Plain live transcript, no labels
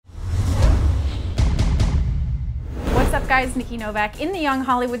guys? Nikki Novak in the Young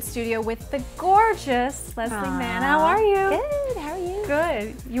Hollywood studio with the gorgeous Leslie Mann. How are you? Good, how are you?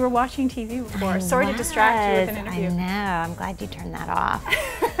 Good. You were watching TV before. Sorry to distract you with an interview. I know, I'm glad you turned that off.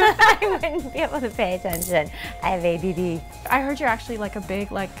 I wouldn't be able to pay attention. I have ADD. I heard you're actually like a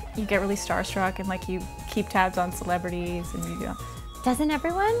big, you get really starstruck and you keep tabs on celebrities and you do. Doesn't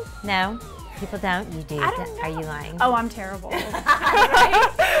everyone? No. People don't? You do? I don't know. Are you lying? Oh, I'm terrible. But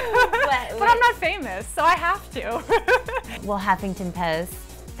I'm not famous, so I have to. Well, Huffington Post,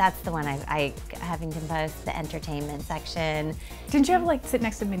 that's the one Huffington Post, the entertainment section. Didn't you have sit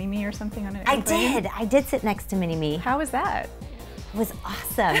next to Mini-Me or something on it? I did sit next to Mini-Me. How was that? It was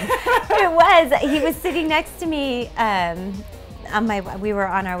awesome. It was. He was sitting next to me we were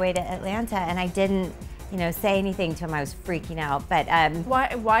on our way to Atlanta, and I didn't say anything to him. I was freaking out, but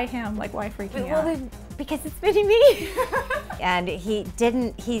why him? Why freaking out? Well, because it's Mini-Me. And he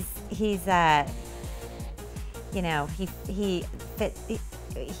didn't. He fit.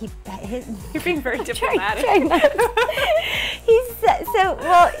 You're being very diplomatic.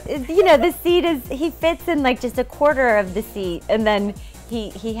 The seat is, he fits in just a quarter of the seat, and then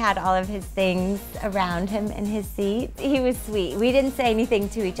he had all of his things around him in his seat. He was sweet. We didn't say anything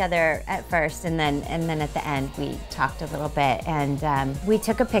to each other at first, and then at the end we talked a little bit, and we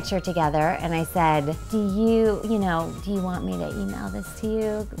took a picture together, and I said, do you want me to email this to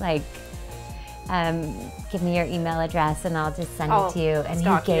you? Give me your email address and I'll just send it to you. And he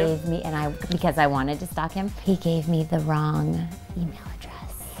gave me, because I wanted to stalk him, he gave me the wrong email address.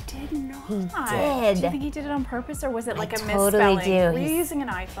 He did not. He did. Do you think he did it on purpose, or was it a misspelling? Totally do. Were you using an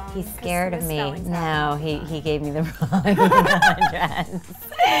iPhone? He's scared of me. No, he gave me the wrong email address.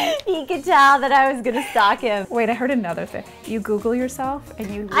 He could tell that I was gonna stalk him. Wait, I heard another thing. You Google yourself and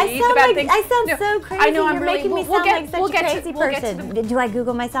you read the bad things. I sound so crazy. I know, You're making me sound like such a crazy person. Do I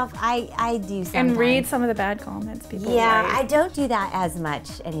Google myself? I do sometimes. And read some of the bad comments people Yeah, write. I don't do that as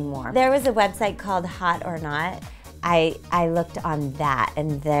much anymore. There was a website called Hot or Not. I looked on that,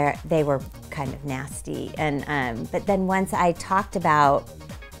 and they were kind of nasty. And but then once I talked about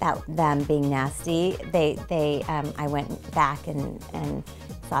them being nasty, I went back and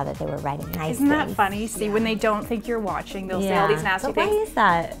saw that they were writing nice things. Isn't that funny? See, when they don't think you're watching, they'll say all these nasty things. Why is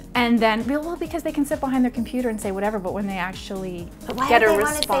that? And then, well, because they can sit behind their computer and say whatever, but when they actually get a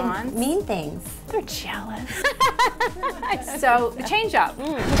response, want to say mean things? They're jealous. So, change up.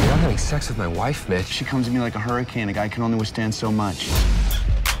 I'm having sex with my wife, Mitch. She comes at me like a hurricane. A guy can only withstand so much.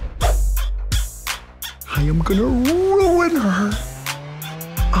 I am gonna ruin her.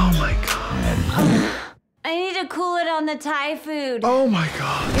 Oh my God. I need to cool it on the Thai food. Oh my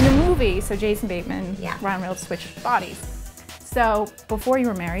God. In the movie, so Jason Bateman, Ryan Reynolds switched bodies. So before you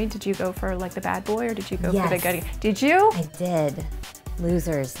were married, did you go for the bad boy, or did you go for the good? Did you? I did.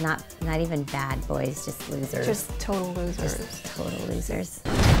 Losers, not even bad boys, just losers. Just total losers. Just total losers.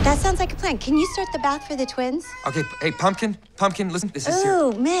 That sounds like a plan. Can you start the bath for the twins? Okay, hey, Pumpkin, listen, this is here.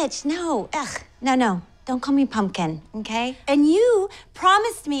 Ooh, Mitch, no. Ugh, no. Don't call me Pumpkin, okay? And you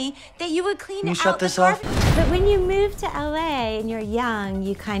promised me that you would clean out shut the this off? But when you move to LA and you're young,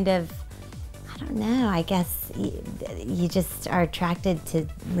 you kind of, I don't know, I guess you just are attracted to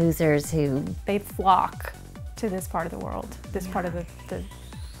losers who... They flock to this part of the world, this part of the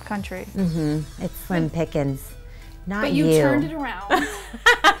country. Mm-hmm. It's slim pickings. Not but you turned it around.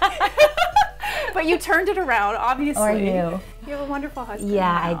 But you turned it around, obviously. Or you. You have a wonderful husband. Yeah,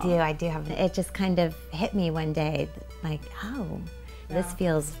 now. I do have. It just kind of hit me one day, this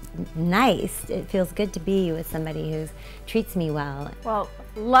feels nice. It feels good to be with somebody who treats me well. Well,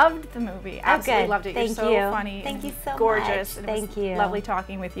 loved the movie. Absolutely loved it. Thank You're you. so funny. Thank you so gorgeous. much. Thank you. Lovely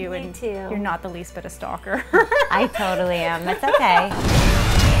talking with you. Me too. You're not the least bit a stalker. I totally am. It's okay.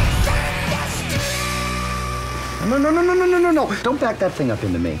 No. Don't back that thing up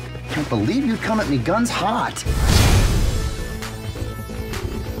into me. Can't believe you'd come at me guns hot.